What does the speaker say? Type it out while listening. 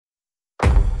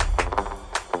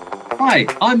Hi,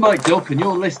 I'm Mike Dilk and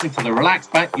you're listening to the Relax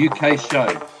Back UK show,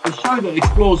 the show that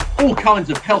explores all kinds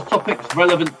of health topics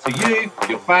relevant to you,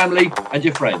 your family and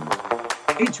your friends.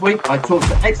 Each week I talk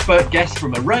to expert guests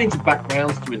from a range of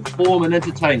backgrounds to inform and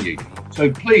entertain you.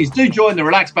 So please do join the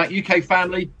Relax Back UK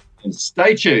family and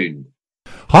stay tuned.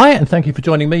 Hi, and thank you for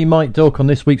joining me, Mike Dilk, on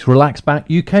this week's Relax Back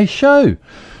UK show.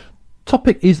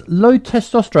 Topic is low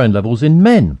testosterone levels in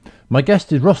men. My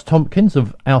guest is Ross Tompkins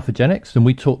of Alphagenics, and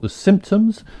we talk the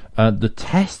symptoms, the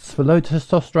tests for low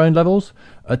testosterone levels,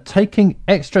 taking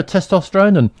extra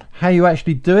testosterone and how you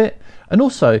actually do it, and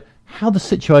also how the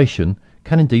situation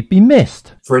can indeed be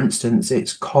missed. For instance,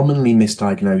 it's commonly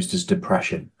misdiagnosed as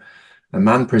depression. A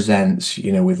man presents,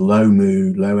 with low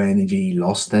mood, low energy,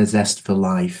 lost their zest for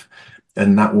life,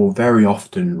 and that will very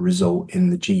often result in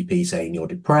the GP saying you're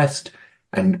depressed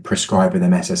and prescribing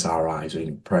them SSRIs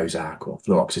or Prozac or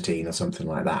fluoxetine or something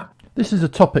like that. This is a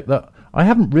topic that I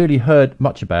haven't really heard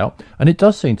much about, and it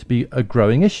does seem to be a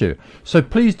growing issue. So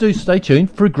please do stay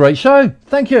tuned for a great show.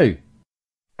 Thank you.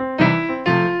 This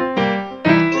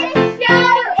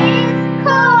show is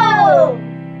cool!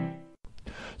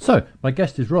 So my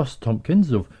guest is Ross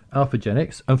Tompkins of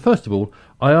Alphagenics, and first of all,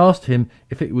 I asked him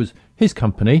if it was his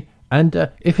company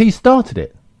and if he started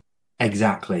it.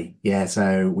 Exactly. Yeah.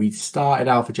 So we started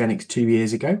Alphagenics 2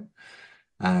 years ago.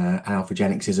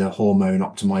 Alphagenics is a hormone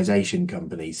optimization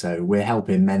company. So we're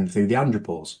helping men through the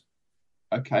andropause.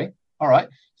 Okay. All right.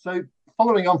 So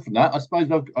following on from that, I suppose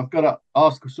I've got to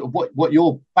ask sort of what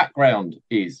your background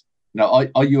is.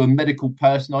 Are you a medical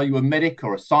person? Are you a medic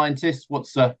or a scientist? What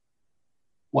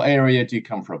area do you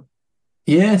come from?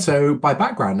 Yeah. So by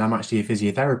background, I'm actually a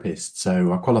physiotherapist.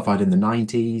 So I qualified in the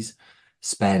 90s.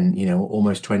 Spent,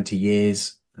 almost 20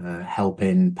 years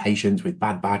helping patients with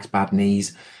bad backs, bad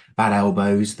knees, bad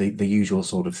elbows, the usual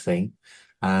sort of thing.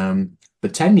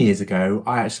 But 10 years ago,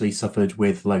 I actually suffered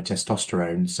with low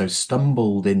testosterone, so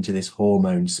stumbled into this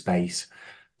hormone space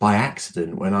by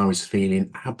accident when I was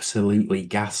feeling absolutely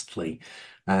ghastly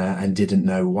and didn't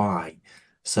know why.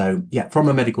 So, yeah, from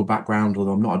a medical background,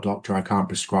 although I'm not a doctor, I can't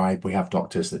prescribe. We have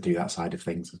doctors that do that side of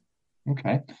things.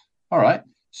 Okay. All right.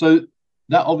 So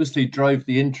that obviously drove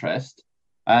the interest,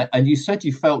 and you said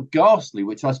you felt ghastly,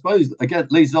 which I suppose again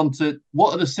leads on to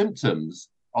what are the symptoms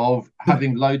of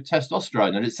having low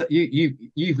testosterone? And it's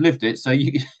you've lived it, so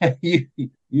you you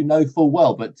know full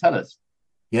well. But tell us.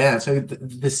 Yeah, so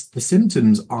the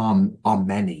symptoms are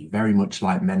many, very much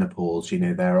like menopause.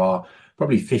 There are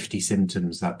probably 50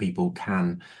 symptoms that people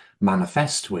can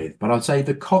manifest with, but I'd say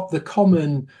the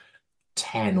common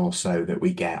 10 or so that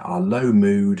we get are low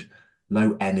mood,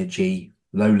 low energy,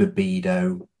 low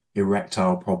libido,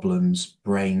 erectile problems,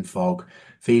 brain fog,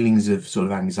 feelings of sort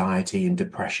of anxiety and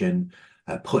depression,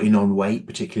 putting on weight,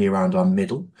 particularly around our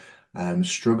middle,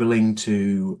 struggling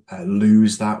to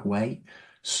lose that weight,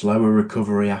 slower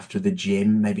recovery after the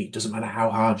gym. Maybe it doesn't matter how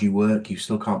hard you work, you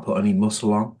still can't put any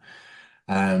muscle on,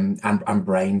 and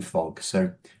brain fog.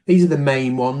 So these are the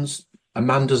main ones. A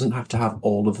man doesn't have to have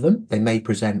all of them. They may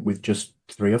present with just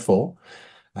 3 or 4.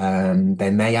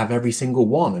 They may have every single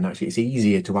one, and actually it's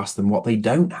easier to ask them what they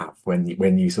don't have when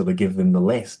you sort of give them the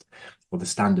list or the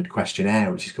standard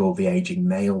questionnaire, which is called the Aging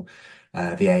Male,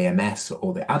 the AMS,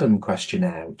 or the Adam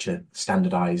questionnaire, which are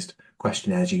standardized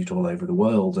questionnaires used all over the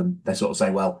world, and they sort of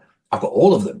say, well, I've got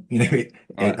all of them. Right.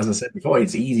 As I said before,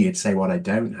 it's easier to say what I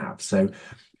don't have.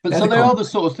 But so there are the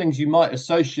sort of things you might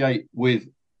associate with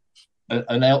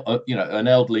an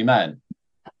elderly man,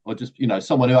 or just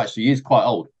someone who actually is quite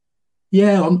old.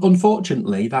 Yeah,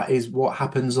 unfortunately, that is what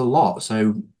happens a lot.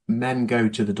 So men go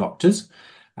to the doctors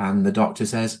and the doctor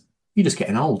says, you're just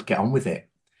getting old, get on with it.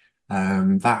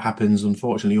 That happens,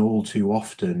 unfortunately, all too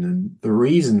often. And the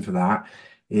reason for that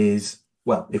is,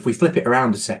 well, if we flip it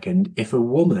around a second, if a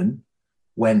woman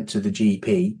went to the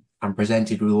GP and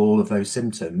presented with all of those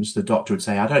symptoms, the doctor would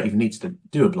say, I don't even need to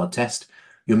do a blood test.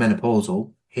 You're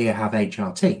menopausal. Here, have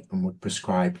HRT, and would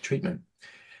prescribe treatment.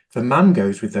 If a man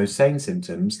goes with those same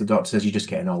symptoms, the doctor says, you're just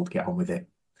getting old, get on with it.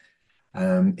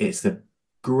 It's the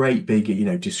great big,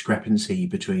 discrepancy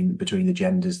between the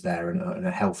genders there, and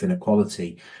a health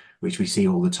inequality, which we see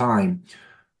all the time. I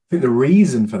think the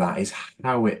reason for that is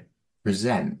how it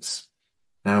presents.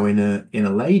 Now, in a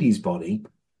lady's body,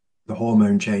 the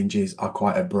hormone changes are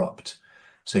quite abrupt.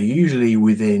 So usually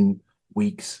within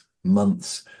weeks,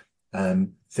 months,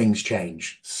 things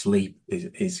change. Sleep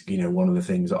is one of the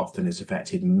things that often is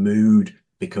affected. Mood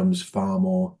becomes far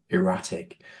more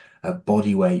erratic.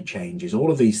 Body weight changes,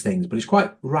 all of these things, but it's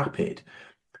quite rapid.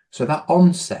 So that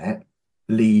onset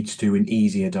leads to an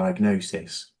easier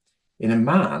diagnosis. In a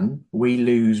man, we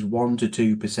lose 1 to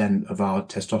 2% of our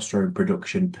testosterone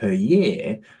production per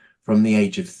year from the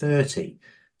age of 30.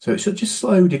 So it's such a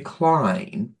slow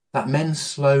decline that men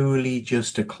slowly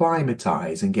just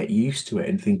acclimatize and get used to it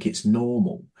and think it's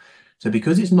normal. So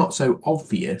because it's not so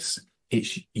obvious,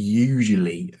 it's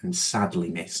usually and sadly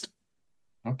missed.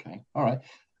 Okay, all right.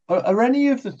 Are any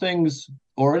of the things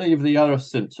or any of the other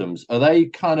symptoms, are they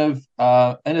kind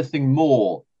of anything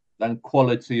more than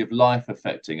quality of life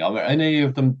affecting? Are any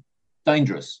of them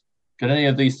dangerous? Can any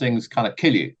of these things kind of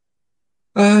kill you?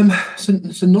 So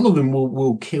none of them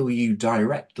will kill you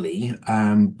directly,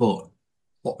 but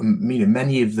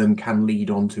many of them can lead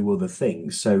on to other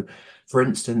things. So, for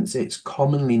instance, it's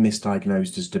commonly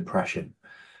misdiagnosed as depression.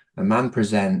 A man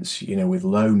presents, with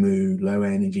low mood, low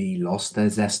energy, lost their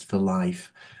zest for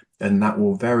life, and that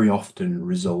will very often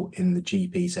result in the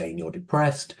GP saying you're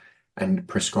depressed and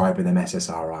prescribing them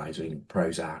SSRIs, or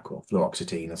Prozac or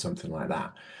fluoxetine or something like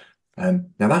that.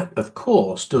 Now that, of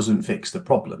course, doesn't fix the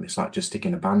problem. It's like just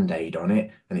sticking a band-aid on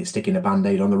it, and it's sticking a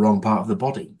band-aid on the wrong part of the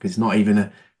body because it's not even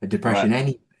a depression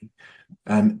Right.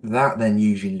 anyway. That then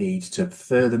usually leads to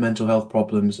further mental health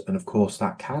problems, and of course,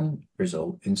 that can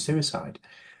result in suicide.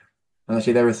 And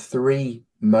actually, there are three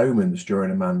moments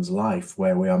during a man's life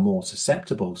where we are more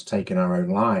susceptible to taking our own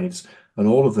lives, and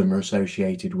all of them are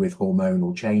associated with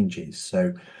hormonal changes.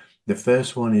 So the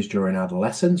first one is during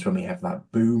adolescence when we have that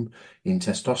boom in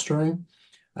testosterone.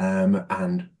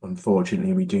 And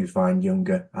unfortunately, we do find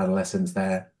younger adolescents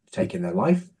there taking their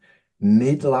life.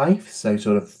 Midlife, so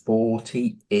sort of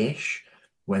 40-ish,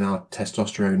 when our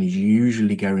testosterone is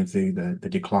usually going through the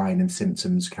decline and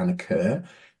symptoms can occur.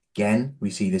 Again, we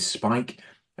see this spike.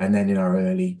 And then in our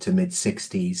early to mid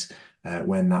 60s,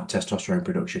 when that testosterone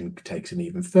production takes an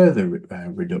even further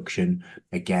reduction,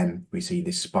 again, we see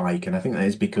this spike. And I think that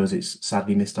is because it's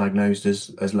sadly misdiagnosed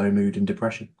as low mood and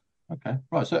depression. Okay.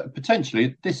 Right. So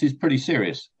potentially this is pretty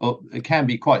serious, or it can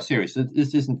be quite serious.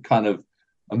 This isn't kind of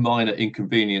a minor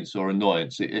inconvenience or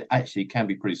annoyance. It actually can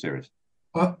be pretty serious.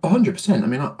 100%. I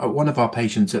mean, one of our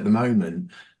patients at the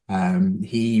moment,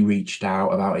 he reached out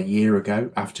about a year ago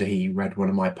after he read one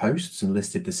of my posts and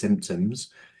listed the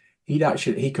symptoms.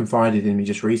 He confided in me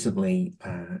just recently,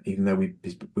 even though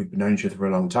we've known each other for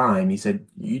a long time. He said,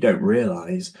 "You don't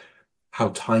realize how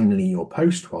timely your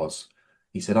post was."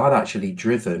 He said, "I'd actually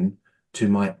driven to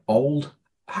my old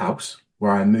house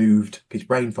where I moved because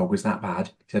brain fog was that bad."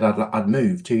 He said, I'd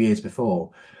moved 2 years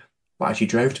before, but I actually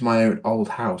drove to my own old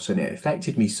house and it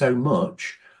affected me so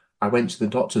much. I went to the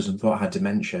doctors and thought I had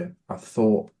dementia. I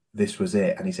thought this was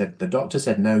it. And he said, the doctor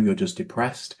said, "No, you're just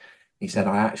depressed." He said,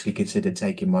 "I actually considered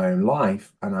taking my own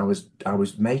life, and I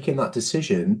was making that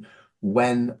decision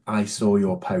when I saw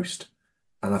your post."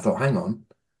 And I thought, hang on,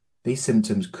 these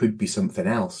symptoms could be something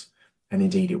else. And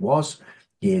indeed it was.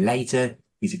 A year later,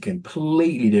 he's a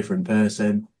completely different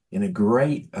person in a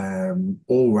great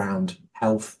all-round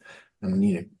health.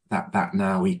 And that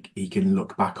now he can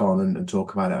look back on and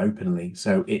talk about it openly.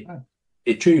 So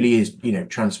it truly is,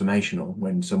 transformational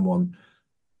when someone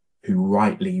who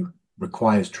rightly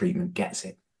requires treatment gets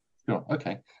it. Sure.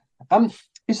 Okay.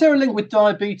 Is there a link with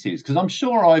diabetes? Because I'm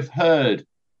sure I've heard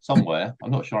somewhere,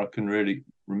 I'm not sure I can really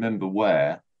remember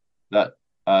where, that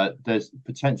there's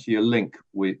potentially a link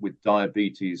with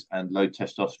diabetes and low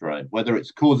testosterone, whether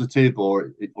it's causative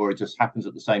or it just happens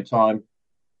at the same time.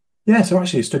 Yeah, so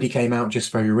actually a study came out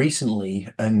just very recently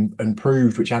and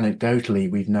proved, which anecdotally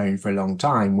we've known for a long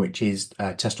time, which is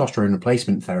testosterone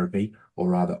replacement therapy, or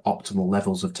rather optimal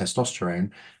levels of testosterone,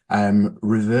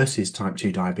 reverses type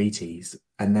 2 diabetes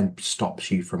and then stops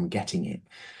you from getting it.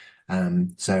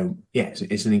 So yeah,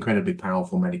 it's an incredibly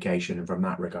powerful medication from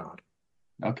that regard.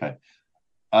 Okay.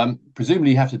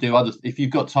 Presumably you have to do other, if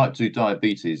you've got type 2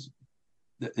 diabetes,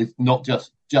 it's not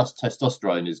just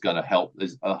testosterone is going to help.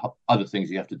 There's other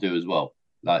things you have to do as well,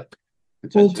 like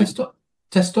Well, potentially.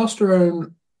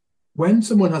 testosterone, when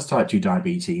someone has type 2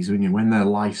 diabetes, when their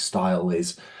lifestyle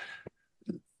has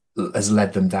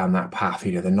led them down that path,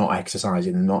 they're not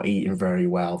exercising, they're not eating very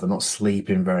well, they're not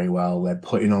sleeping very well, they're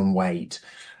putting on weight.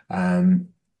 Often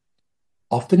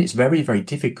it's very, very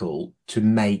difficult to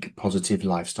make positive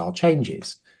lifestyle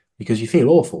changes because you feel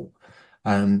awful.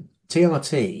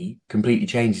 TRT completely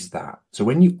changes that. So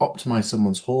when you optimize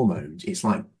someone's hormones, it's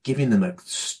like giving them a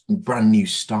brand new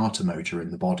starter motor in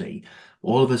the body.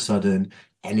 All of a sudden,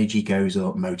 energy goes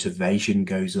up, motivation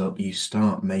goes up, you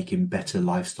start making better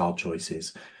lifestyle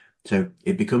choices. So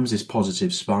it becomes this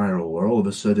positive spiral where all of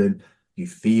a sudden you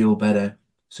feel better.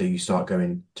 So you start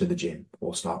going to the gym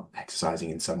or start exercising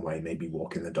in some way, maybe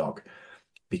walking the dog.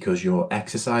 Because you're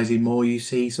exercising more, you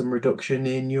see some reduction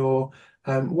in your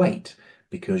weight.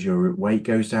 because your weight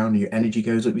goes down, your energy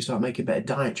goes up, you start making better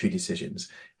dietary decisions.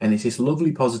 And it's this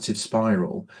lovely positive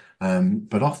spiral.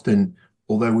 But often,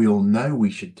 although we all know we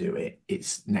should do it,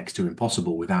 it's next to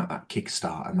impossible without that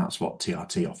kickstart. And that's what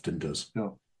TRT often does.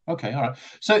 Sure. Okay, all right.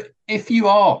 So if you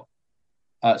are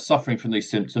suffering from these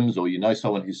symptoms, or you know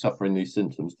someone who's suffering these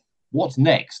symptoms, what's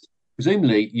next?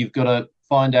 Presumably, you've got to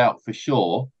find out for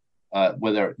sure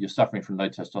whether you're suffering from low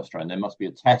testosterone. There must be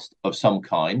a test of some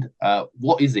kind.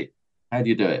 What is it? How do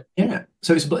you do it? Yeah,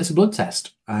 so it's a blood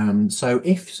test. So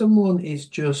if someone is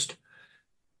just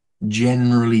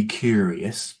generally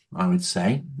curious, I would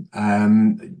say,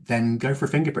 then go for a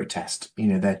finger prick test.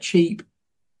 They're cheap,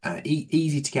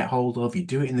 easy to get hold of. You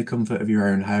do it in the comfort of your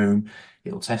own home.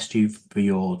 It'll test you for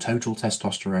your total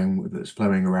testosterone that's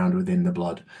flowing around within the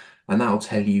blood, and that'll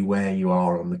tell you where you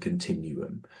are on the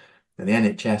continuum. And the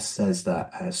NHS says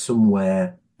that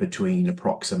somewhere between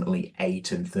approximately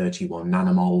 8 and 31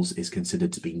 nanomoles is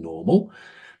considered to be normal.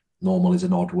 Normal is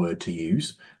an odd word to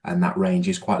use, and that range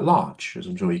is quite large, as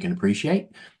I'm sure you can appreciate.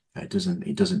 It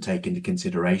doesn't take into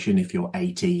consideration if you're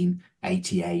 18,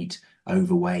 88,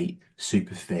 overweight,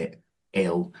 super fit,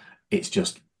 ill. It's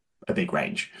just a big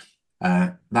range.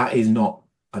 That is not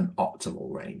an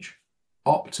optimal range.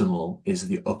 Optimal is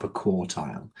the upper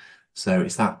quartile. So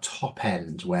it's that top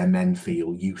end where men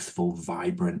feel youthful,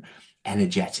 vibrant,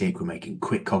 energetic. We're making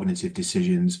quick cognitive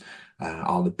decisions.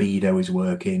 Our libido is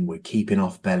working. We're keeping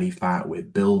off belly fat. We're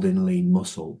building lean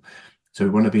muscle. So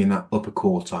we want to be in that upper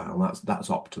quartile. That's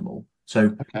optimal.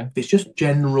 So Okay. if it's just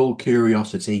general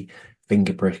curiosity,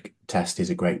 finger prick test is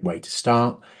a great way to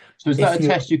start. So is that a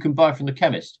test you can buy from the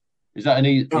chemist? Is that an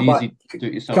easy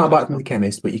do-it-yourself? Can't buy it from the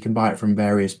chemist, but you can buy it from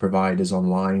various providers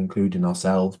online, including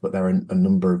ourselves. But there are a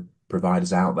number of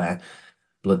providers out there,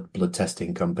 blood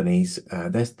testing companies.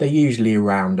 They're usually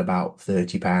around about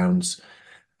 £30.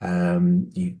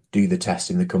 You do the test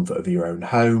in the comfort of your own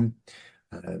home.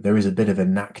 There is a bit of a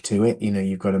knack to it.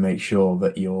 You've got to make sure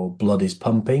that your blood is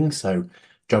pumping. So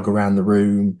jog around the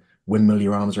room, windmill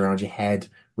your arms around your head,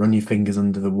 run your fingers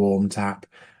under the warm tap,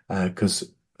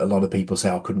 because a lot of people say,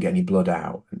 I couldn't get any blood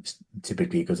out. And it's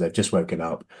typically because they've just woken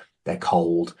up, they're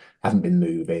cold, haven't been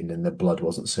moving, and the blood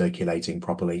wasn't circulating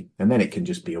properly. And then it can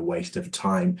just be a waste of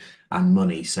time and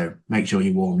money. So make sure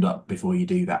you're warmed up before you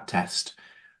do that test.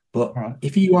 But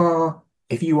if you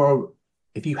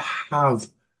have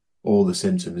all the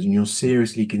symptoms and you're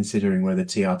seriously considering whether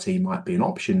TRT might be an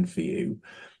option for you,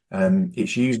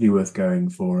 it's usually worth going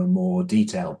for a more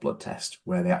detailed blood test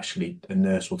where a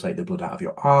nurse will take the blood out of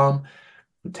your arm,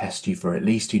 will test you for at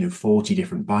least 40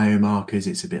 different biomarkers.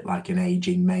 It's a bit like an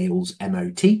aging male's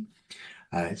MOT.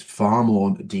 It's far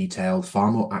more detailed,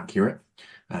 far more accurate,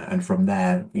 and from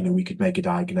there, we could make a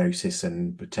diagnosis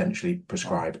and potentially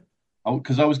prescribe.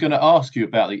 Because I was going to ask you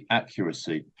about the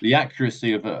accuracy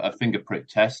of a finger prick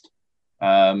test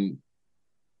that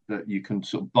you can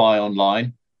sort of buy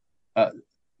online.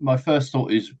 My first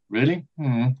thought is, really?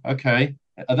 Okay.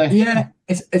 Are they? Yeah,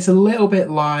 it's a little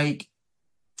bit like,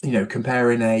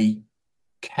 comparing a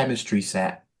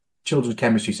children's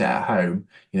chemistry set at home,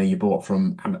 you bought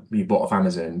off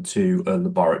Amazon, to a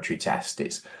laboratory test.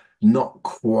 It's not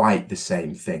quite the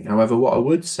same thing. However, what I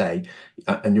would say,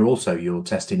 and you're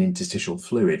testing interstitial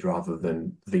fluid rather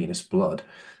than venous blood,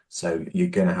 so you're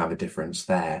going to have a difference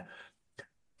there.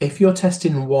 If you're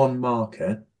testing one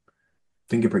marker,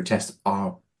 finger prick tests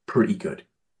are pretty good.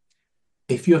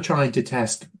 If you're trying to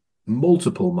test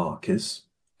multiple markers,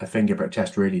 a finger prick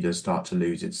test really does start to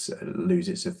lose its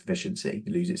efficiency,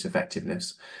 lose its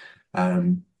effectiveness.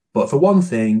 But for one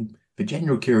thing, for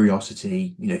general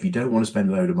curiosity, if you don't want to spend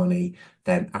a load of money,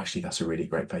 then actually that's a really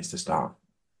great place to start.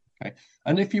 Okay.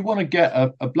 And if you want to get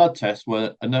a blood test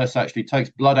where a nurse actually takes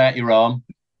blood out your arm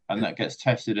and that gets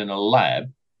tested in a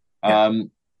lab, how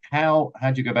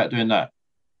do you go about doing that?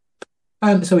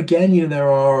 So again, there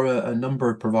are a number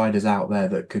of providers out there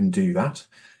that can do that.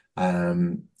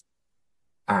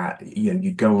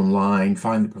 You go online,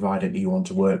 find the provider that you want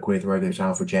to work with, whether it's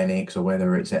Alphagenics or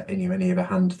whether it's any of a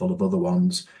handful of other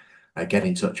ones. Get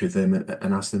in touch with them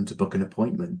and ask them to book an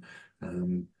appointment.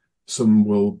 Some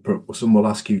will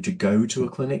ask you to go to a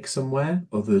clinic somewhere.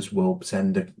 Others will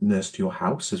send a nurse to your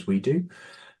house, as we do.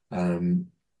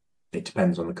 It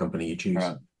depends on the company you choose.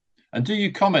 Right. And do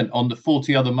you comment on the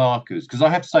 40 other markers? Because I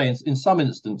have to say, in some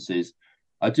instances,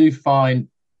 I do find,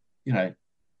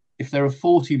 if there are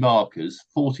 40 markers,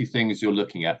 40 things you're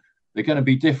looking at, they're going to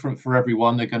be different for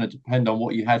everyone. They're going to depend on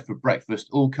what you had for breakfast,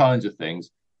 all kinds of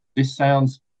things. This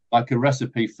sounds like a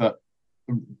recipe for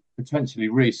potentially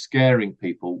really scaring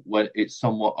people when it's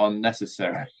somewhat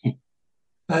unnecessary.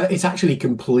 It's actually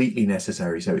completely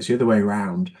necessary. So it's the other way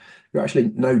around. You're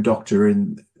actually no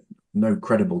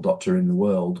credible doctor in the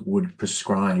world would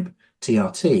prescribe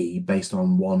TRT based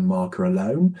on one marker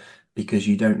alone because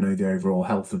you don't know the overall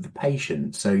health of the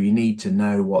patient. So you need to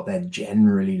know what they're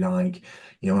generally like.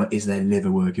 Is their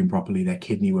liver working properly, their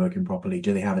kidney working properly?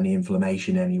 Do they have any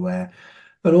inflammation anywhere?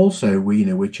 But also,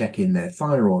 we're checking their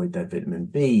thyroid, their vitamin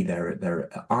B, their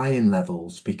iron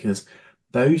levels, because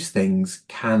those things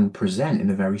can present in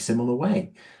a very similar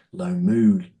way. Low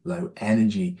mood, low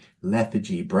energy,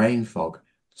 lethargy, brain fog.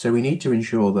 So we need to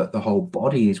ensure that the whole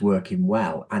body is working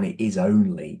well, and it is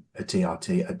only a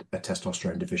TRT, a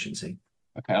testosterone deficiency.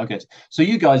 Okay, I guess. So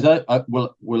you guys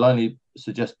will only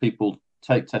suggest people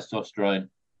take testosterone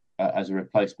as a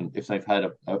replacement if they've had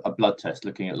a blood test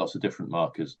looking at lots of different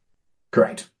markers.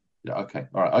 Correct. Yeah. Okay.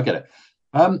 All right. I get it.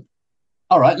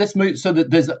 All right. Let's move. So that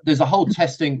there's a whole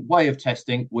way of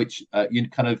testing, which you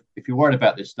kind of, if you're worried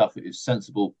about this stuff, it is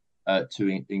sensible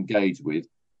to engage with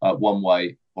one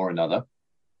way or another.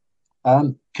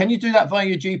 Can you do that via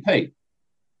your GP?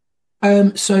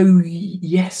 So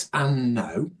yes and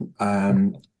no.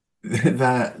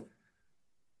 That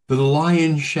the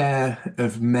lion's share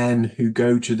of men who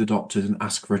go to the doctors and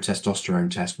ask for a testosterone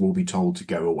test will be told to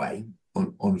go away,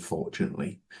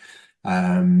 unfortunately.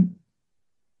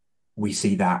 We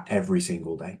see that every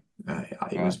single day.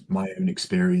 It was my own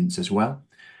experience as well.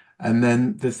 And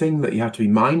then the thing that you have to be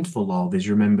mindful of is,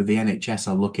 remember, the NHS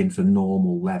are looking for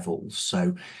normal levels.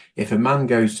 So if a man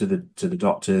goes to the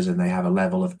doctors and they have a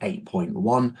level of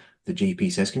 8.1, the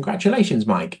GP says, "Congratulations,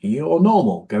 Mike, you're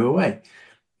normal, go away."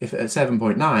 If at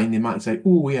 7.9, they might say,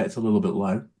 "Oh, yeah, it's a little bit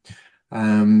low.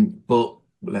 But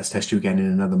let's test you again in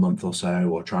another month or so,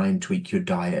 or try and tweak your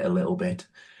diet a little bit."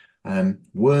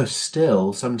 Worse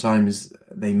still, sometimes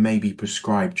they may be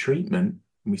prescribed treatment.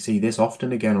 We see this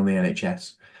often again on the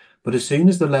NHS. But as soon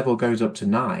as the level goes up to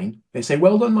 9, they say,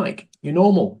 "Well done, Mike, you're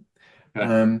normal." Okay.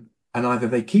 And either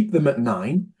they keep them at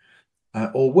 9,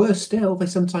 or worse still, they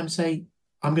sometimes say,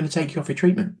 "I'm going to take you off your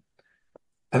treatment."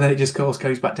 And then it just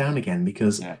goes back down again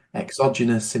because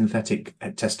exogenous synthetic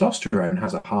testosterone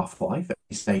has a half-life.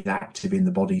 It stays active in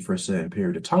the body for a certain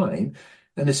period of time.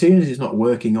 And as soon as it's not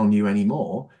working on you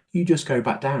anymore, you just go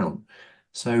back down.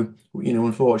 So,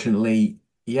 unfortunately,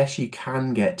 yes, you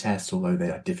can get tests, although they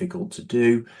are difficult to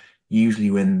do.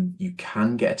 Usually when you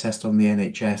can get a test on the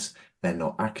NHS, they're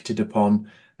not acted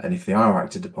upon. And if they are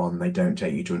acted upon, they don't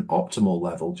take you to an optimal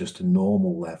level, just a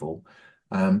normal level.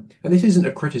 And this isn't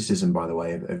a criticism, by the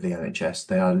way, of the NHS.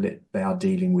 They are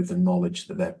dealing with the knowledge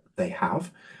that they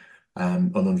have.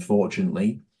 And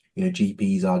unfortunately,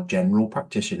 GPs are general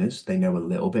practitioners. They know a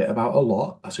little bit about a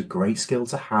lot. That's a great skill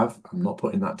to have. I'm not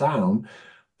putting that down,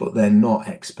 but they're not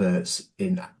experts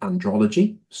in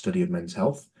andrology, study of men's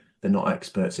health. They're not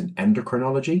experts in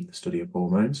endocrinology, the study of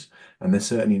hormones, and they're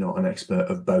certainly not an expert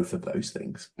of both of those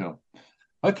things. Yeah.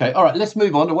 Okay, all right, let's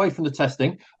move on away from the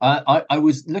testing. I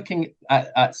was looking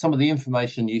at some of the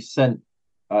information you sent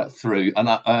through, and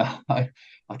I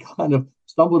kind of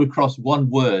stumbled across one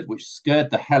word which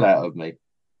scared the hell out of me.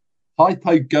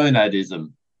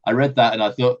 Hypogonadism. I read that and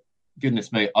I thought,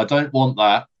 goodness me, I don't want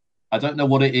that. I don't know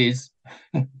what it is,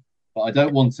 but I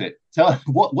don't want it.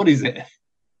 What is it?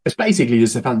 It's basically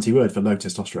just a fancy word for low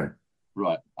testosterone.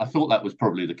 Right. I thought that was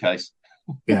probably the case.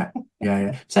 Yeah.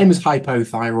 Same as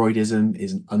hypothyroidism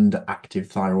is an underactive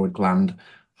thyroid gland.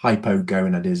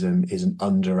 Hypogonadism is an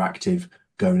underactive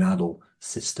gonadal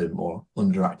system or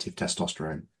underactive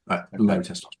testosterone, low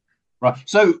testosterone. Right.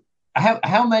 So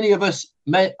how many of us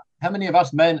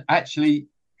men actually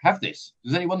have this?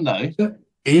 Does anyone know?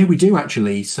 Yeah, we do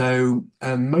actually. So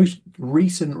most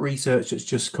recent research that's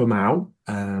just come out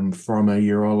from a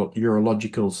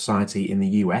urological society in the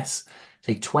US,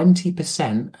 say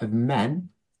 20% of men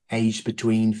aged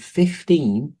between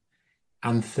 15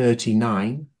 and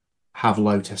 39 have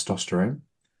low testosterone,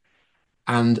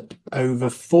 and over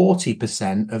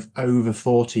 40% of over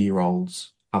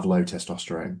 40-year-olds have low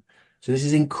testosterone. So this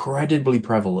is incredibly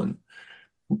prevalent.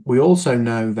 We also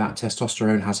know that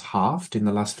testosterone has halved in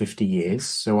the last 50 years.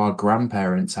 So our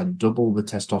grandparents had double the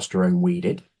testosterone we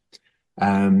did.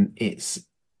 It's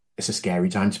a scary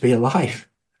time to be alive.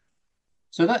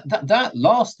 So that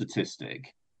last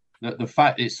statistic, that the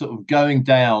fact it's sort of going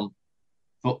down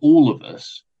for all of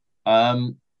us,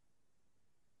 in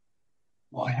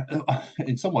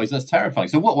some ways that's terrifying.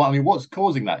 So what's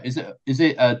causing that? Is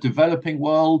it a developing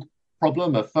world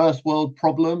problem, a first world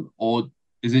problem, or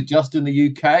is it just in the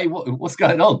UK? What's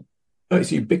going on? Oh,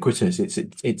 it's ubiquitous.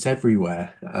 It's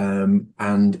everywhere,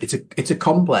 and it's a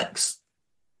complex.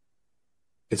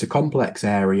 It's a complex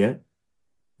area.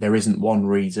 There isn't one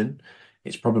reason.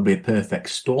 It's probably a perfect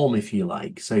storm, if you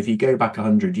like. So if you go back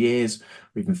 100 years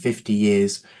or even 50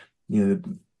 years, you know,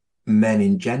 men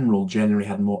in general generally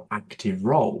had more active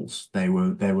roles. They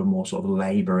were more sort of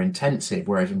labor intensive,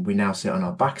 whereas we now sit on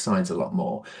our backsides a lot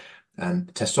more.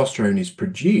 Testosterone is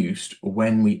produced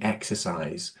when we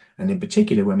exercise, and in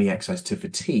particular when we exercise to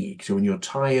fatigue. So when you're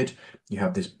tired, you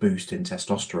have this boost in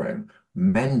testosterone.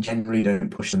 Men generally don't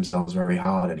push themselves very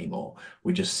hard anymore.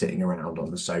 We're just sitting around on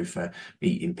the sofa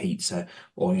eating pizza,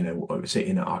 or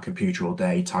sitting at our computer all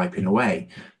day typing away.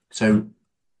 So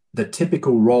the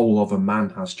typical role of a man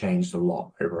has changed a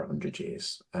lot over 100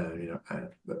 years.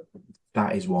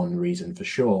 That is one reason for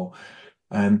sure.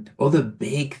 Other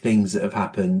big things that have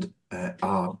happened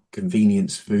are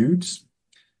convenience foods.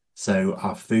 So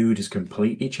our food has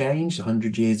completely changed.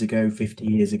 100 years ago, 50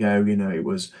 years ago, it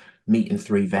was meat and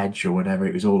three veg or whatever.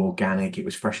 It was all organic. It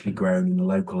was freshly grown in the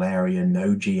local area,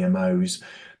 no GMOs.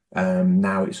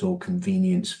 Now it's all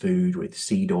convenience food with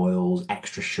seed oils,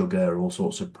 extra sugar, all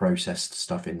sorts of processed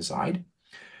stuff inside,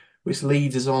 which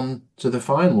leads us on to the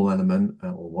final element,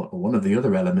 or one of the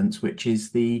other elements, which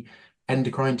is the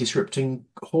endocrine disrupting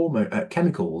hormone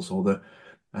chemicals, or the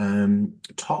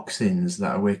toxins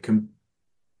that we're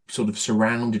sort of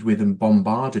surrounded with and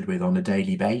bombarded with on a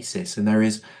daily basis. And there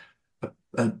is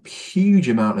a huge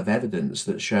amount of evidence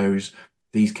that shows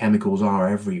these chemicals are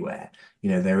everywhere.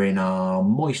 They're in our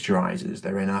moisturizers,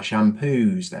 they're in our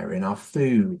shampoos, they're in our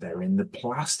food, they're in the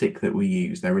plastic that we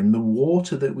use, they're in the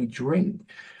water that we drink.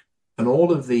 And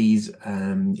all of these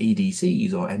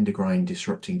EDCs, or endocrine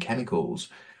disrupting chemicals,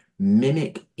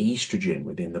 mimic estrogen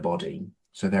within the body.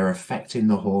 So they're affecting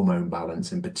the hormone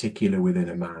balance, in particular within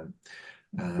a man.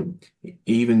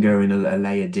 Even going a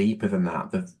layer deeper than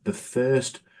that, the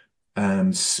first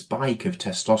spike of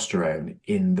testosterone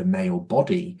in the male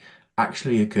body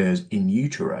actually occurs in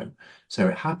utero. So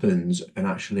it happens, and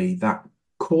actually that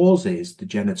causes the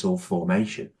genital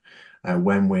formation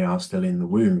when we are still in the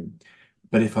womb.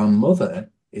 But if our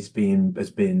mother has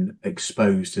been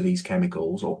exposed to these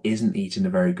chemicals, or isn't eating a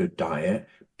very good diet,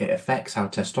 it affects how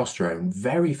testosterone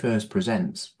very first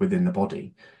presents within the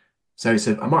body. So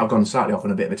I might have gone slightly off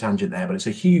on a bit of a tangent there, but it's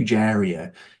a huge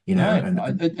area, and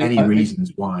many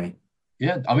reasons why.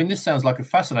 Yeah, I mean, this sounds like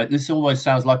this almost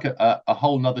sounds like a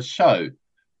whole nother show.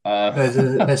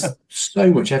 There's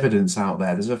so much evidence out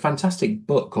there. There's a fantastic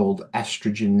book called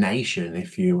Estrogen Nation,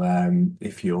 if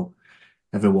you'll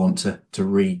ever want to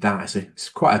read that. It's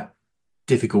quite a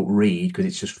difficult read because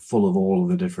it's just full of all of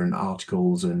the different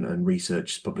articles and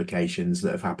research publications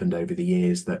that have happened over the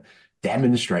years that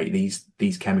demonstrate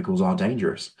these chemicals are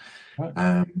dangerous.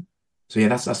 Right. So yeah,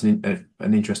 that's an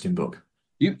interesting book.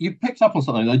 You picked up on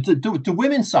something. Do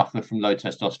women suffer from low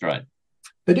testosterone?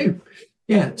 They do.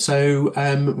 Yeah. So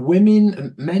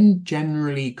men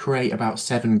generally create about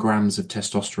 7 grams of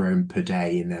testosterone per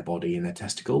day in their body, in their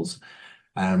testicles.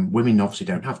 Women obviously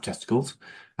don't have testicles,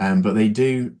 but they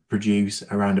do produce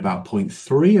around about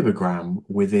 0.3 of a gram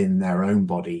within their own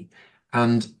body,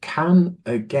 and can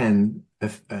again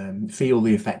feel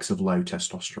the effects of low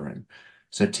testosterone.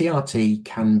 So TRT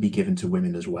can be given to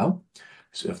women as well.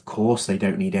 So of course they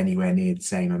don't need anywhere near the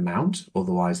same amount,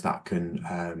 otherwise that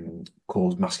can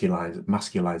cause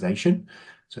masculization.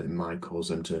 So it might cause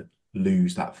them to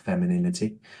lose that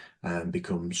femininity,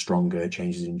 become stronger,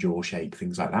 changes in jaw shape,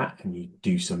 things like that. And you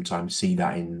do sometimes see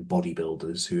that in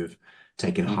bodybuilders who have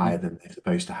taken higher than they're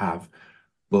supposed to have.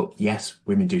 But yes,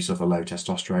 women do suffer low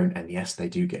testosterone, and yes, they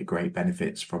do get great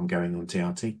benefits from going on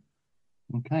TRT.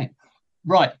 Okay.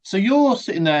 Right. So you're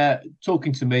sitting there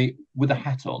talking to me with a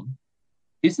hat on.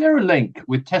 Is there a link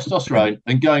with testosterone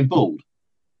and going bald?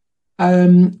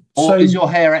 Or is your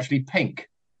hair actually pink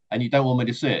and you don't want me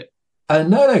to see it?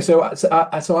 No. So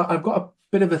I've got a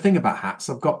bit of a thing about hats.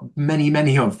 I've got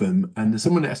many of them. And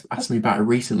someone asked me about it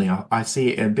recently. I see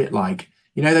it a bit like,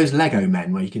 those Lego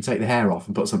men where you can take the hair off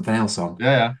and put something else on.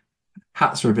 Yeah.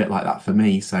 Hats are a bit like that for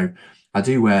me. So I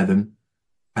do wear them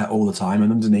all the time.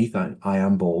 And underneath, I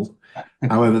am bald.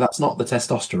 However, that's not the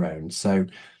testosterone. So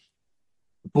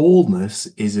baldness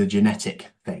is a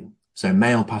genetic thing. So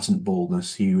male pattern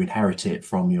baldness, you inherit it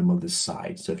from your mother's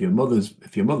side. So if your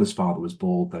mother's father was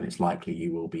bald, then it's likely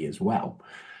you will be as well.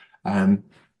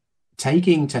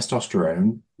 Taking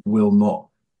testosterone will not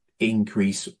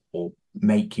increase or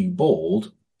make you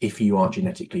bald if you are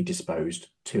genetically disposed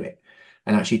to it.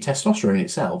 And actually, testosterone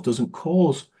itself doesn't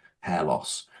cause hair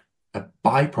loss. A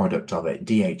byproduct of it,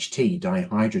 DHT,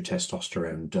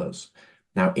 dihydrotestosterone, does.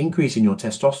 Now, increasing your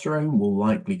testosterone will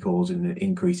likely cause an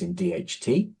increase in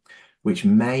DHT, which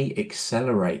may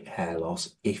accelerate hair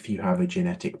loss if you have a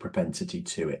genetic propensity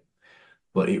to it,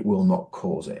 but it will not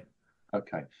cause it.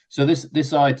 Okay. So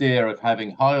this idea of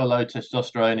having high or low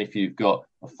testosterone, if you've got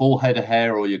a full head of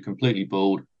hair or you're completely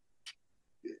bald,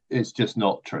 it's just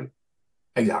not true.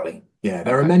 Exactly. Yeah,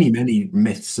 there are Okay. many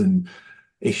myths and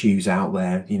issues out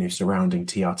there, surrounding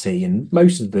TRT, and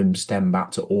most of them stem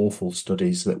back to awful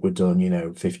studies that were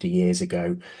done, 50 years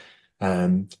ago.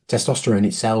 Testosterone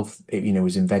itself,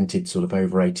 was invented sort of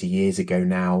over 80 years ago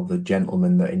now. The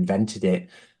gentleman that invented it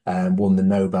won the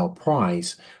Nobel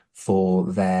Prize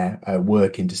for their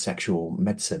work into sexual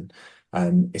medicine.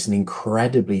 It's an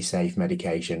incredibly safe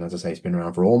medication. As I say, it's been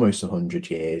around for almost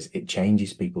 100 years. It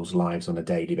changes people's lives on a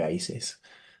daily basis.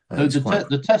 So It's quite.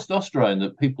 the testosterone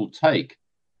that people take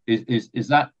is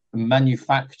that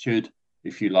manufactured,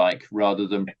 if you like, rather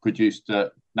than produced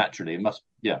naturally? It must,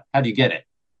 yeah. How do you get it?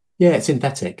 Yeah, it's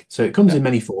synthetic. So it comes Yeah. in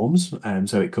many forms.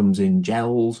 So it comes in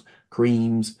gels,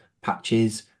 creams,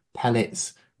 patches,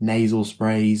 pellets, nasal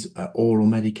sprays, oral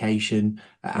medication,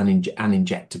 and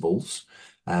injectables.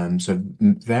 So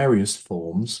various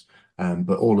forms,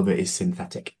 but all of it is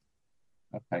synthetic.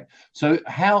 Okay. So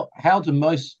how do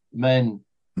most men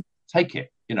take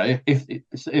it? If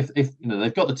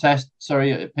they've got the test,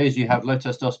 sorry, it appears you have low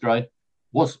testosterone.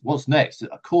 What's next?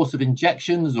 A course of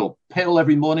injections or pill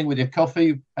every morning with your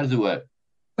coffee? How does it work?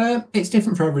 It's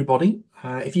different for everybody.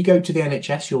 If you go to the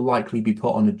NHS, you'll likely be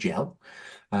put on a gel.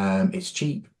 It's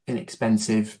cheap,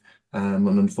 inexpensive, and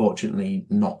unfortunately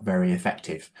not very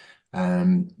effective.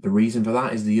 The reason for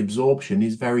that is the absorption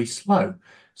is very slow.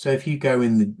 So if you go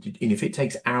if it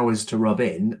takes hours to rub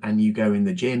in and you go in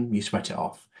the gym, you sweat it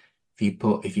off.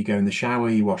 If you go in the shower,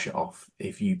 you wash it off.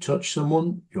 If you touch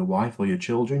someone, your wife or your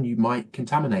children, you might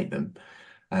contaminate them.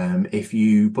 If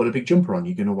you put a big jumper on,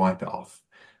 you're going to wipe it off.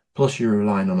 Plus, you're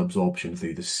relying on absorption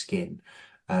through the skin.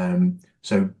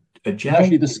 So a And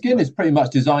actually, gel, the skin is pretty much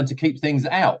designed to keep things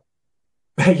out.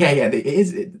 yeah, it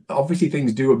is. Obviously,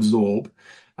 things do absorb,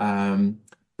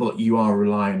 but you are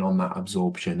relying on that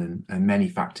absorption, and many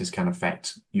factors can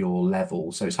affect your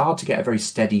level. So it's hard to get a very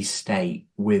steady state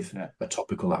with Yeah. a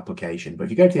topical application. But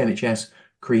if you go to the NHS,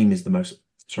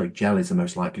 gel is the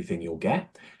most likely thing you'll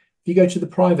get. If you go to the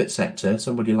private sector,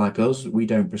 somebody like us, we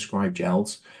don't prescribe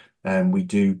gels. We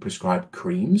do prescribe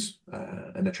creams,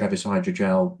 and a Trevis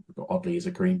hydrogel, oddly, is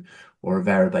a cream, or a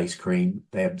Vera-based cream.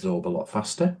 They absorb a lot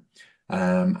faster,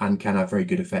 and can have very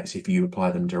good effects if you apply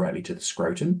them directly to the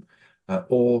scrotum,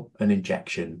 or an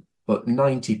injection. But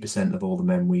 90% of all the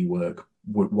men we work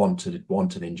would want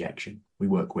an injection. We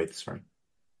work with, sorry.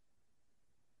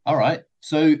 All right.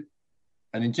 So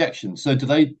an injection. So do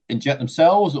they inject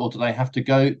themselves, or do they have to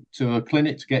go to a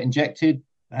clinic to get injected?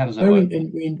 How does that No, work?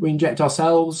 we inject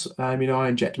ourselves. I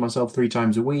inject myself 3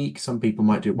 times a week. Some people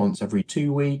might do it once every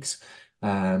 2 weeks.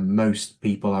 Most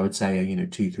people, I would say, are,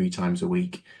 2, 3 times a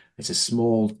week. It's a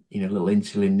small, little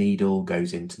insulin needle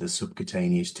goes into the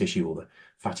subcutaneous tissue or the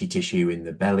fatty tissue in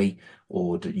the belly,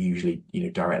 or usually,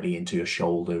 directly into your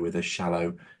shoulder with a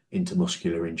shallow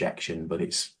intermuscular injection. But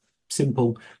it's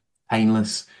simple,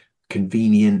 painless,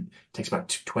 convenient. Takes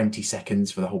about 20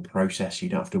 seconds for the whole process. You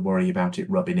don't have to worry about it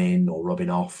rubbing in or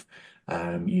rubbing off.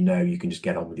 You can just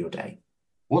get on with your day.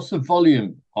 What's the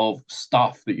volume of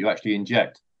stuff that you actually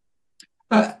inject?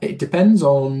 It depends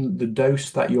on the dose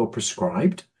that you're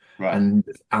prescribed Right.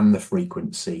 and the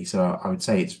frequency. So I would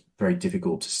say it's very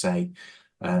difficult to say.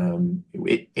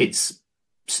 It's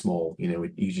small.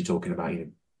 We're usually talking about,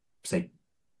 say,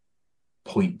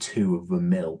 0.2 of a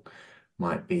mil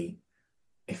might be,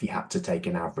 if you had to take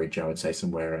an average, I would say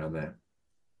somewhere around there.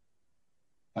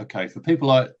 Okay. For people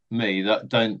like me that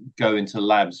don't go into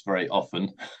labs very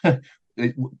often,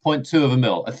 0.2 of a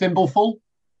mil, a thimbleful?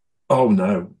 Oh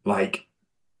no, like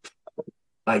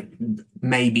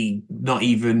maybe not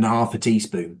even half a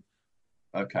teaspoon.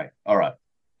 Okay. All right.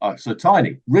 So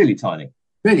tiny, really tiny.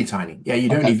 Really tiny. Yeah, you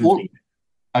don't Okay. even feel it.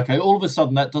 Okay. All of a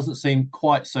sudden, that doesn't seem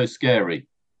quite so scary.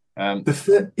 Um, The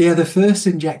first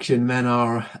injection, men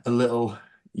are a little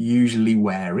usually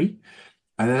wary.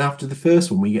 And then after the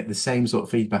first one, we get the same sort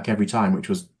of feedback every time, which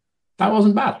was that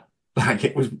wasn't bad. Like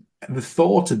it was the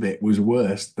thought of it was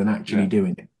worse than actually yeah.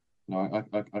 doing it. No,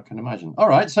 I can imagine. All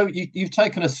right. So you've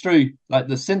taken us through like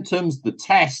the symptoms, the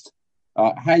test,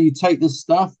 how you take this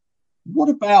stuff. What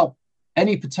about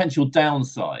any potential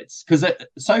downsides? Because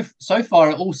so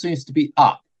far it all seems to be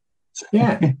up.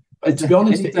 Yeah. Is But to there be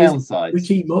honest, any it is downsides?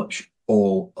 pretty much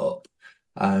all up.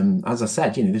 As I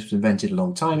said, this was invented a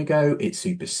long time ago. It's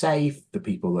super safe. The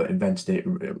people that invented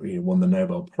it, won the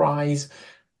Nobel Prize.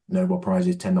 Nobel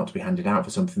Prizes tend not to be handed out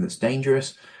for something that's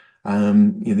dangerous.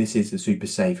 This is the super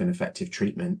safe and effective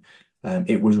treatment.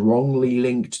 It was wrongly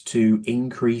linked to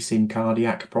increase in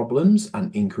cardiac problems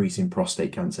and increase in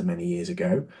prostate cancer many years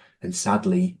ago. And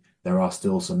sadly, There are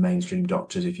still some mainstream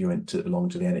doctors, if you belong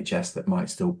to the NHS, that might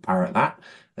still parrot that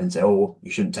and say, oh,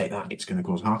 you shouldn't take that, it's going to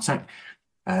cause a heart attack.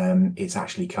 It's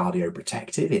actually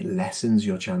cardioprotective. It lessens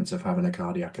your chance of having a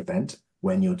cardiac event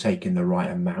when you're taking the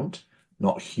right amount,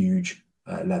 not huge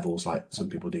levels like some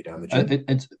people do down the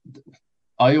gym.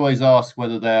 I always ask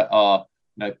whether there are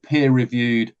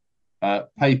peer-reviewed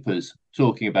papers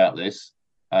talking about this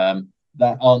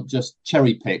that aren't just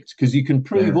cherry-picked, because you can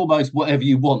prove almost whatever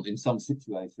you want in some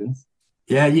situations.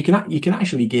 Yeah, you can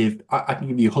actually give, I can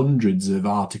give you hundreds of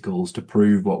articles to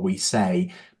prove what we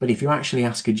say, but if you actually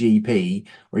ask a GP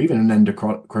or even an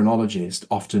endocrinologist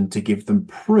often to give them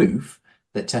proof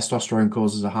that testosterone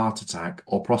causes a heart attack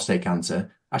or prostate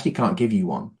cancer, actually can't give you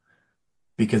one,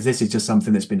 because this is just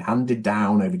something that's been handed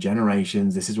down over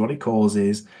generations. This is what it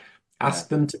causes. Ask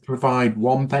them to provide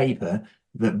one paper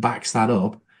that backs that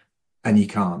up, and you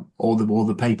can't. Or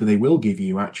the paper they will give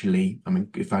you, actually, I mean,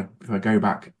 if I go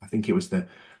back, I think it was the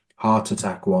heart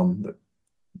attack one that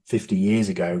 50 years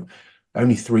ago,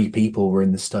 only 3 people were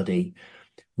in the study.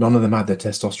 None of them had their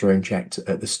testosterone checked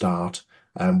at the start.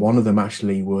 One of them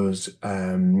actually was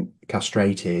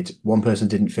castrated. One person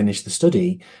didn't finish the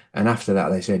study, and after that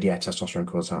they said, yeah, testosterone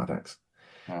causes heart attacks.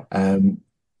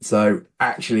 So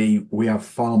actually we have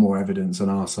far more evidence on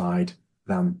our side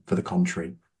than for the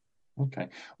contrary. Okay.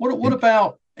 What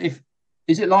about is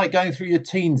it like going through your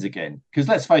teens again? Because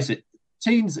let's face it,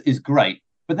 teens is great,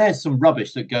 but there's some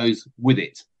rubbish that goes with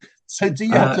it. So do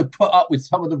you have to put up with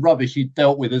some of the rubbish you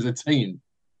dealt with as a teen?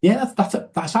 Yeah,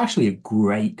 that's actually a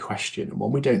great question, and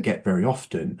one we don't get very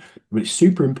often, but it's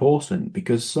super important,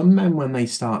 because some men, when they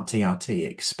start TRT,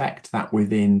 expect that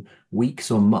within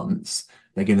weeks or months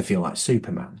they're going to feel like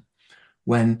Superman.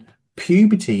 When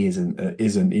puberty isn't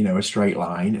a straight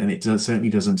line, and it certainly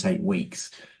doesn't take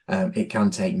weeks. It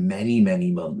can take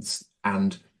many months,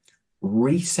 and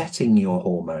resetting your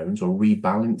hormones or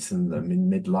rebalancing them in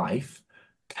midlife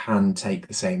can take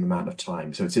the same amount of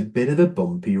time. So it's a bit of a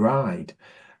bumpy ride.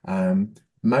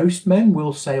 Most men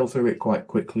will sail through it quite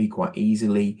quickly, quite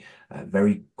easily,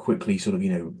 very quickly, sort of,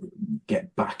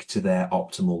 get back to their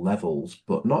optimal levels,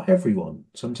 but not everyone.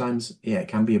 Sometimes, it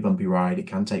can be a bumpy ride. It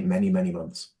can take many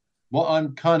months. What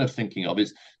I'm kind of thinking of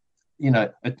is,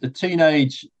 a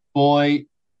teenage boy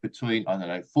between, I don't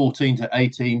know, 14 to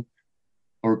 18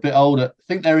 or a bit older,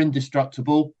 think they're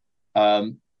indestructible,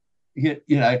 do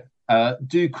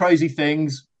crazy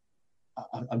things.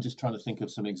 I'm just trying to think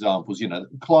of some examples,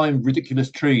 climb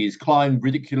ridiculous trees, climb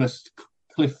ridiculous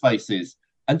cliff faces,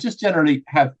 and just generally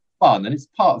have fun. And it's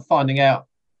part of finding out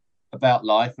about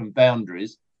life and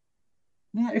boundaries.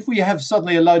 Now, if we have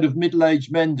suddenly a load of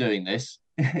middle-aged men doing this,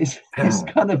 this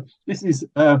is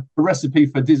a recipe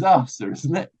for disaster,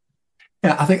 isn't it?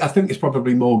 Yeah, I think it's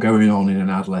probably more going on in an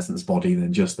adolescent's body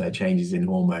than just their changes in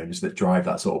hormones that drive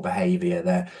that sort of behavior.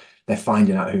 They're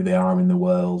finding out who they are in the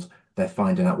world. They're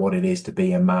finding out what it is to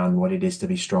be a man, what it is to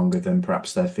be stronger than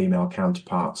perhaps their female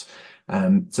counterparts.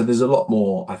 So there's a lot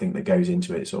more, I think, that goes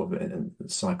into it sort of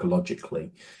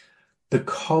psychologically. The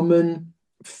common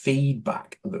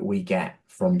feedback that we get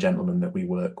from gentlemen that we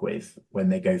work with when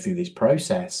they go through this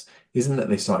process isn't that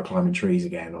they start climbing trees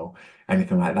again or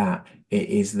anything like that. It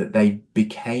is that they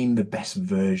became the best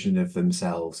version of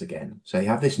themselves again. So they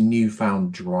have this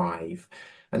newfound drive,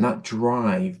 and that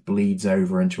drive bleeds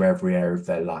over into every area of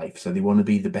their life. So they want to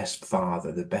be the best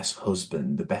father, the best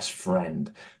husband, the best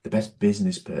friend, the best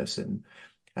business person.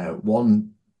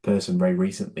 One person very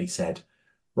recently said,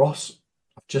 Ross,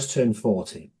 I've just turned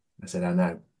 40. I said, I know.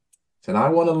 I said, I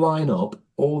want to line up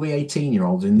all the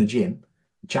 18-year-olds in the gym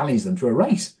and challenge them to a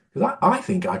race, because I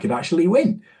think I could actually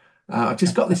win. I've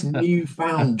just got this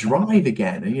newfound drive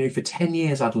again. And, for 10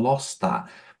 years, I'd lost that.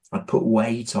 I'd put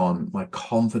weight on. My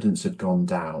confidence had gone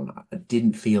down. I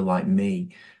didn't feel like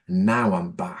me. And now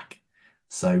I'm back.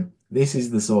 So this is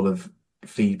the sort of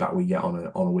feedback we get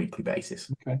on a weekly basis.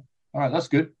 Okay. All right. That's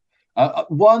good. I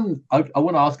want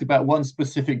to ask about one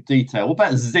specific detail. What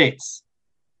about zits?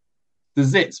 Do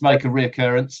zits make a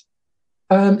reoccurrence?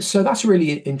 So that's a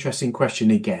really interesting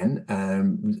question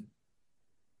again.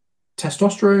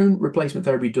 Testosterone replacement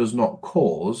therapy does not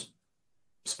cause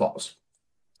spots.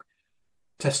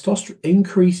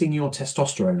 Increasing your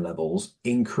testosterone levels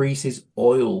increases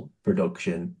oil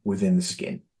production within the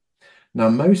skin. Now,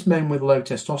 most men with low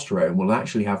testosterone will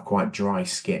actually have quite dry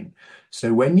skin.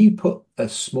 So when you put a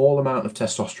small amount of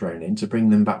testosterone in to bring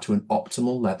them back to an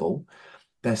optimal level,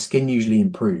 their skin usually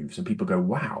improves, and people go,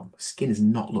 wow, skin has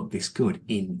not looked this good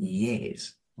in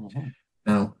years. Mm-hmm.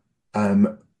 Now,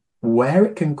 where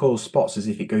it can cause spots is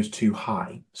if it goes too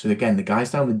high. So again, the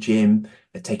guys down the gym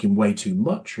are taking way too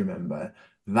much, remember,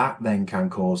 That then can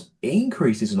cause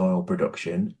increases in oil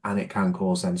production, and it can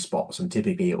cause then spots. And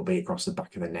typically it'll be across the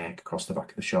back of the neck, across the back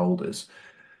of the shoulders.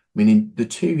 I mean, in the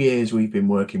 2 years we've been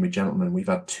working with gentlemen, we've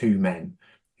had two men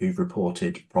who've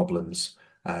reported problems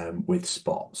with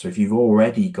spots. So if you've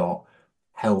already got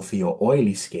healthy or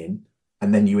oily skin,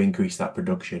 and then you increase that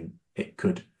production, it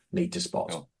could lead to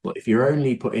spots. Sure. But if you're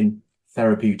only putting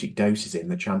therapeutic doses in,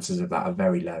 the chances of that are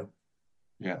very low.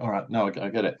 Yeah, all right. No, I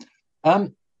get it.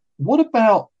 What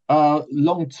about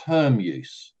long-term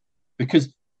use?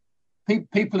 Because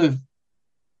people have,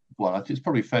 well, it's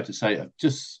probably fair to say, have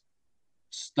just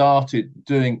started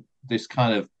doing this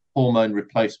kind of hormone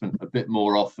replacement a bit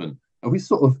more often. Are we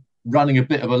sort of running a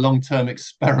bit of a long-term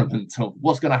experiment on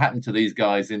what's going to happen to these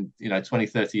guys in 20,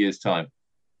 30 years' time?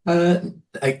 Again,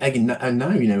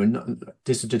 no,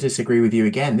 to disagree with you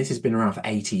again, this has been around for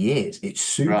 80 years. It's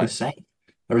super Right. safe.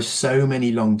 There are so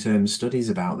many long-term studies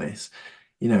about this.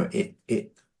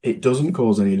 It doesn't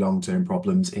cause any long-term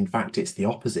problems. In fact, it's the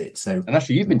opposite. So And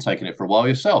actually, you've been taking it for a while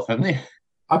yourself, haven't you?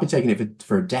 I've been taking it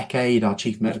for a decade. Our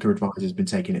chief medical advisor has been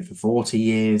taking it for 40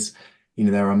 years.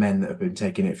 There are men that have been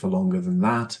taking it for longer than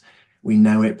that. We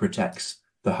know it protects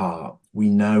the heart. We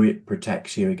know it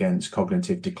protects you against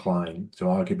cognitive decline, so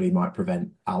arguably might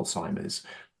prevent Alzheimer's.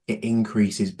 It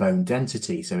increases bone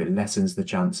density, so it lessens the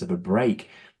chance of a break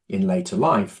in later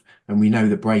life. And we know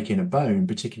that breaking a bone,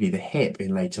 particularly the hip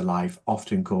in later life,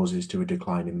 often causes to a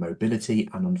decline in mobility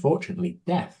and unfortunately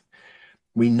death.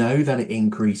 We know that it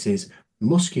increases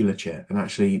musculature, and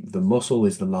actually the muscle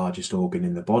is the largest organ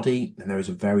in the body, and there is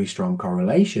a very strong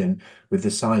correlation with the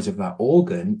size of that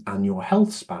organ and your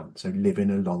health span, so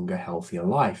living a longer, healthier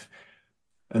life.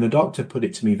 And a doctor put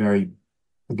it to me very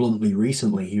bluntly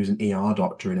recently. He was an ER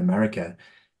doctor in America,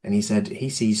 and he said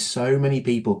he sees so many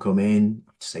people come in,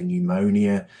 say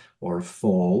pneumonia or a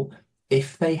fall,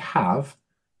 if they have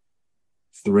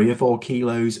 3 or 4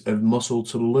 kilos of muscle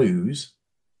to lose,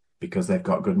 because they've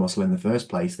got good muscle in the first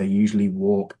place, they usually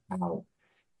walk out.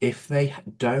 If they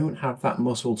don't have that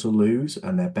muscle to lose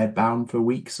and they're bedbound for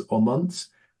weeks or months,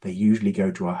 they usually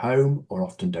go to a home or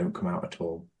often don't come out at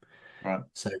all. Right.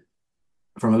 So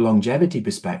from a longevity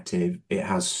perspective, it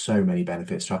has so many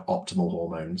benefits to have optimal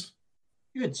hormones.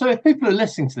 Good. So if people are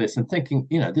listening to this and thinking,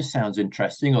 this sounds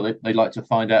interesting, or they'd like to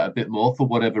find out a bit more for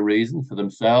whatever reason, for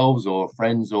themselves or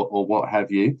friends or what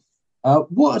have you,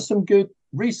 what are some good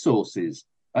resources?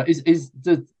 Is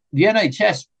the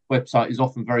NHS website is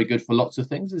often very good for lots of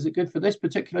things. Is it good for this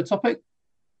particular topic?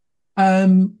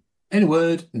 In a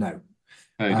word, no.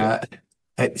 Okay.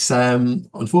 It's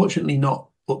unfortunately not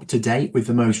up to date with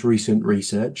the most recent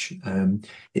research.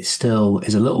 It still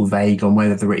is a little vague on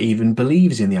whether it even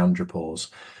believes in the andropause,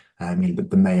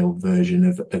 the male version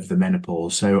of the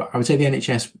menopause. So I would say the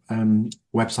NHS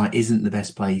website isn't the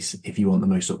best place if you want the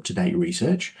most up-to-date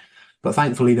research. But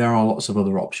thankfully, there are lots of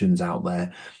other options out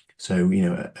there. So,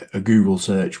 a Google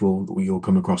search you'll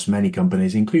come across many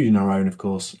companies, including our own, of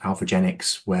course,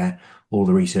 Alphagenics, where all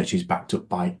the research is backed up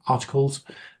by articles,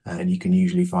 and you can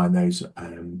usually find those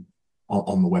on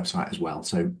the website as well.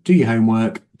 So do your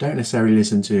homework. Don't necessarily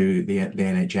listen to the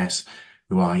NHS,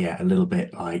 who are, a little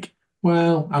bit like,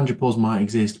 well, andropause might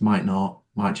exist, might not,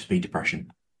 might just be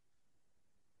depression.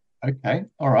 Okay.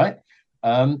 All right.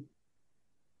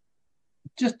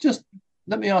 Just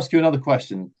let me ask you another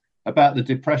question about the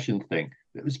depression thing.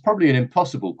 It was probably an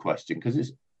impossible question because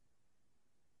it's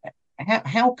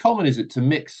how common is it to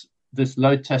mix this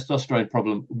low testosterone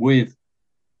problem with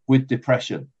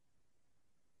depression?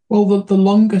 Well, the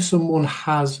longer someone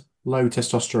has low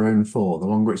testosterone for, the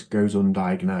longer it goes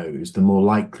undiagnosed, the more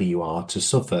likely you are to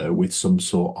suffer with some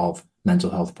sort of mental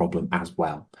health problem as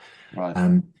well.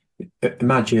 Right.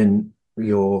 Imagine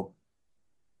your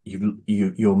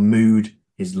mood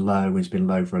is low, it's been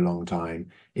low for a long time.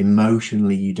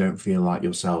 Emotionally, you don't feel like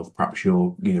yourself. Perhaps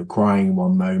you're, crying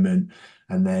one moment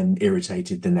and then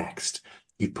irritated the next.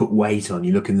 You put weight on,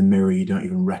 you look in the mirror, you don't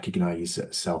even recognize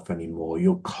yourself anymore.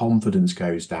 Your confidence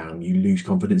goes down. You lose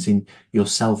confidence in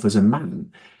yourself as a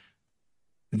man.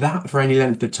 That, for any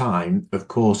length of time, of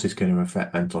course, is going to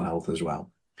affect mental health as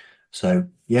well. So,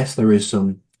 yes, there is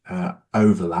some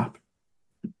overlap,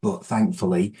 but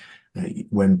thankfully,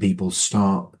 when people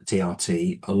start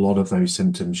TRT, a lot of those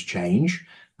symptoms change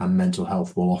and mental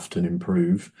health will often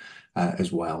improve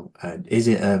as well. Is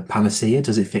it a panacea?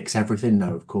 Does it fix everything?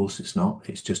 No, of course it's not.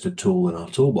 It's just a tool in our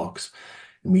toolbox.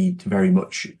 And we very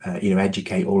much,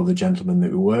 educate all of the gentlemen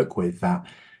that we work with that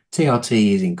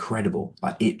TRT is incredible.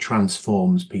 Like, it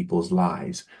transforms people's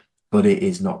lives, but it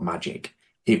is not magic.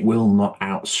 It will not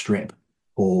outstrip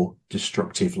or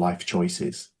destructive life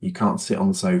choices. You can't sit on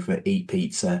the sofa, eat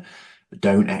pizza,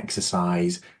 don't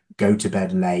exercise, go to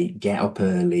bed late, get up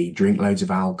early, drink loads of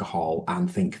alcohol, and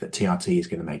think that TRT is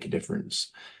going to make a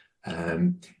difference.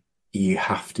 You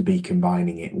have to be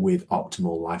combining it with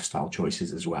optimal lifestyle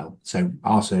choices as well. So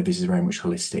our service is very much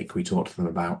holistic. We talk to them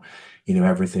about,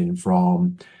 everything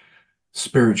from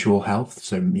spiritual health,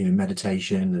 so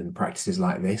meditation and practices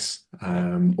like this,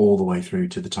 all the way through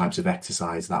to the types of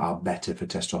exercise that are better for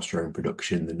testosterone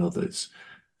production than others.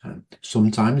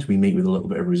 Sometimes we meet with a little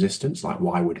bit of resistance, like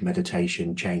why would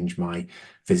meditation change my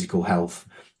physical health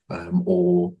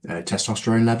or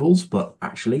testosterone levels? But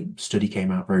actually, a study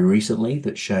came out very recently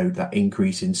that showed that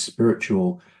increase in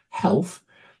spiritual health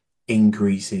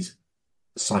increases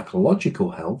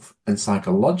psychological health, and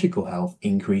psychological health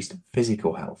increased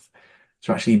physical health.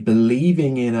 So actually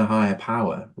believing in a higher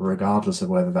power, regardless of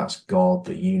whether that's God,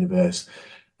 the universe,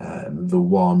 the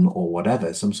one, or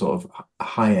whatever, some sort of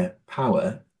higher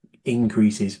power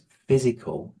increases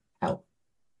physical health.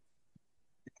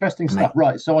 Interesting stuff.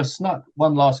 Right. So I snuck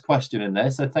one last question in there.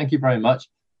 So thank you very much.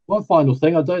 One final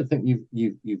thing. I don't think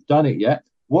you've done it yet.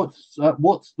 What's the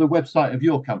website of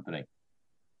your company?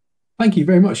 Thank you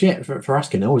very much. Yeah, for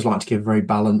asking. I always like to give a very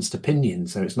balanced opinion.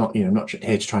 So it's not, I'm not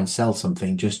here to try and sell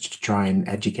something, just to try and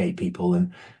educate people.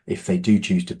 And if they do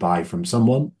choose to buy from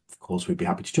someone, of course, we'd be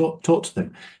happy to talk to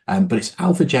them. But it's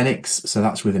Alphagenics. So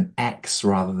that's with an X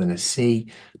rather than a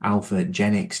C.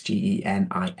 Alphagenics,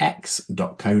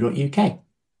 GENIX.co.uk.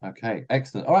 Okay,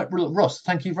 excellent. All right, Ross,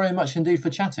 thank you very much indeed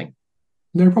for chatting.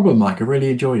 No problem, Mike. I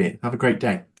really enjoyed it. Have a great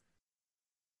day.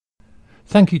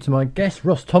 Thank you to my guest,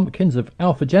 Ross Tompkins of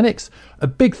Alphagenics. A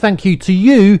big thank you to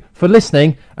you for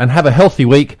listening, and have a healthy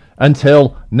week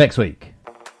until next week.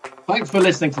 Thanks for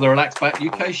listening to the Relax Back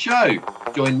UK show.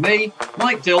 Join me,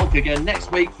 Mike Dilk, again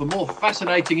next week for more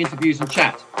fascinating interviews and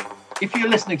chat. If you're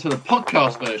listening to the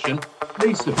podcast version,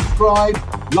 please subscribe,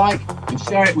 like, and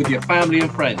share it with your family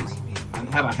and friends. And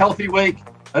have a healthy week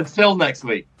until next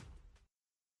week.